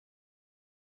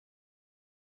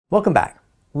Welcome back.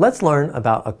 Let's learn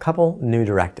about a couple new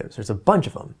directives. There's a bunch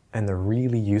of them, and they're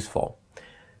really useful.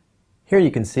 Here you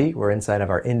can see we're inside of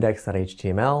our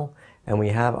index.html, and we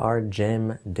have our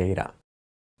gem data.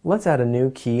 Let's add a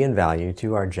new key and value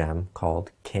to our gem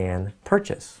called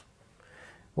canPurchase.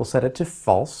 We'll set it to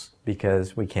false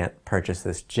because we can't purchase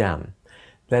this gem.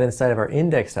 Then inside of our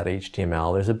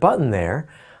index.html, there's a button there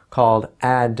called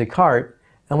Add to Cart,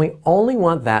 and we only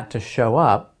want that to show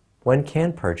up when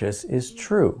canPurchase is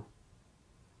true.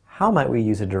 How might we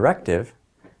use a directive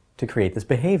to create this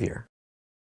behavior?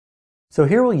 So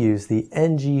here we'll use the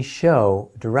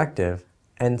ngShow directive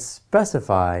and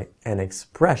specify an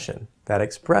expression. That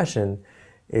expression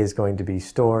is going to be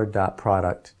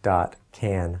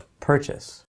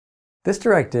store.product.canPurchase. This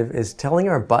directive is telling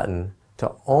our button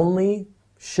to only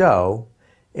show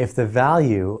if the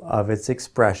value of its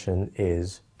expression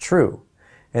is true.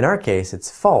 In our case, it's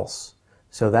false,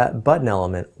 so that button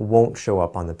element won't show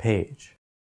up on the page.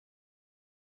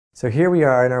 So here we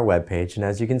are in our web page, and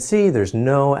as you can see, there's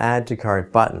no Add to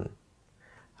Cart button.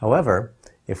 However,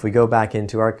 if we go back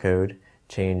into our code,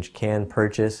 change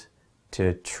canPurchase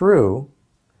to true,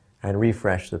 and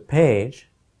refresh the page,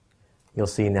 you'll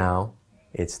see now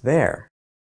it's there.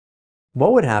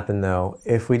 What would happen though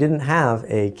if we didn't have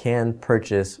a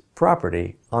canPurchase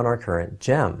property on our current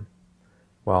gem?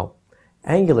 Well,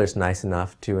 Angular's nice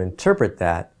enough to interpret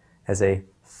that as a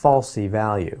falsy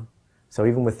value. So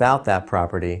even without that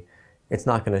property, it's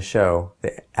not going to show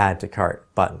the Add to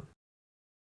Cart button.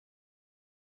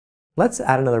 Let's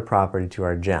add another property to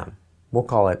our gem. We'll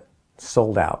call it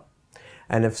sold out.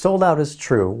 And if sold out is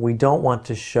true, we don't want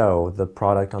to show the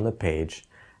product on the page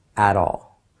at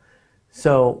all.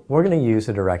 So we're going to use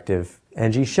a directive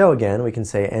ngShow again. We can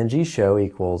say ngShow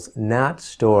equals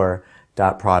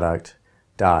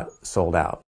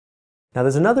natstore.product.soldout. Now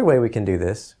there's another way we can do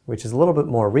this, which is a little bit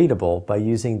more readable by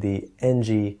using the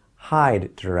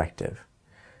ngHide directive.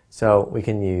 So we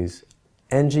can use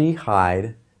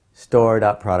ngHide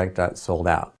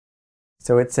store.product.soldout.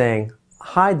 So it's saying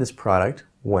hide this product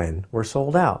when we're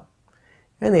sold out.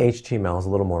 And the HTML is a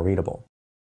little more readable.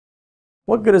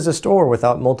 What good is a store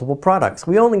without multiple products?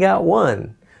 We only got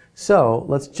one. So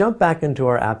let's jump back into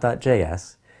our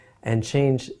app.js and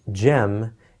change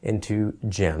gem into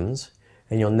gems.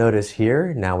 And you'll notice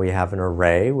here, now we have an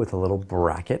array with a little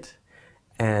bracket.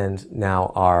 And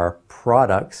now our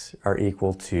products are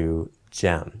equal to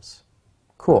gems.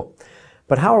 Cool.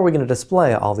 But how are we going to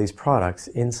display all these products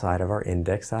inside of our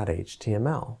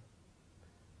index.html?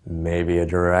 Maybe a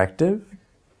directive?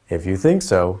 If you think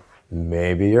so,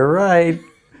 maybe you're right.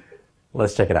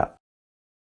 Let's check it out.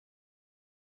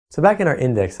 So back in our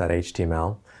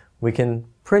index.html, we can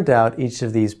print out each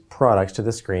of these products to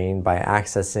the screen by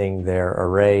accessing their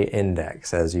array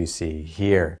index, as you see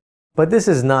here. But this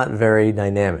is not very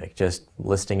dynamic, just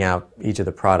listing out each of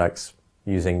the products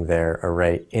using their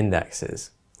array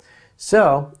indexes.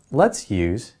 So let's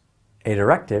use a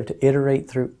directive to iterate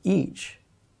through each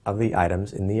of the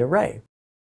items in the array.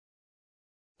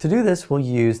 To do this, we'll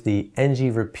use the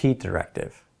ngRepeat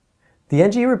directive. The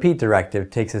ngRepeat directive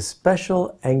takes a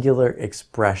special Angular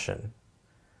expression.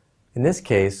 In this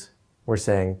case, we're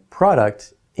saying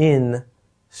product in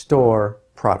store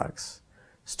products.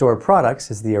 Store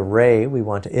products is the array we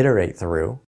want to iterate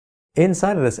through.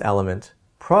 Inside of this element,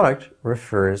 product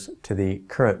refers to the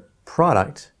current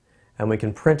product, and we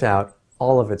can print out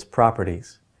all of its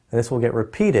properties. And this will get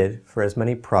repeated for as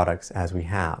many products as we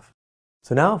have.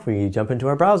 So now if we jump into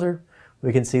our browser,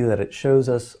 we can see that it shows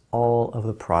us all of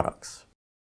the products.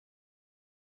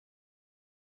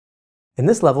 In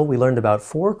this level, we learned about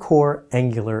 4 core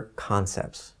Angular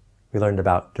concepts. We learned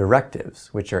about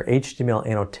directives, which are HTML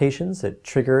annotations that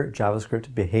trigger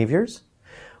JavaScript behaviors.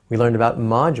 We learned about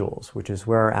modules, which is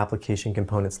where our application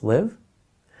components live.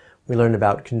 We learned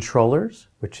about controllers,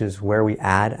 which is where we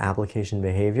add application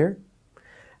behavior.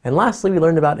 And lastly, we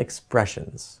learned about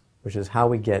expressions, which is how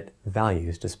we get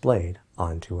values displayed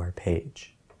onto our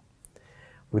page.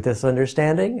 With this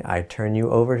understanding, I turn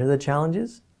you over to the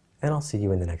challenges, and I'll see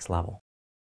you in the next level.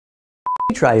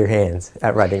 Try your hands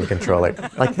at writing a controller,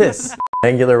 like this.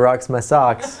 Angular rocks my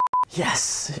socks.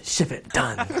 Yes, ship it,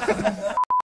 done.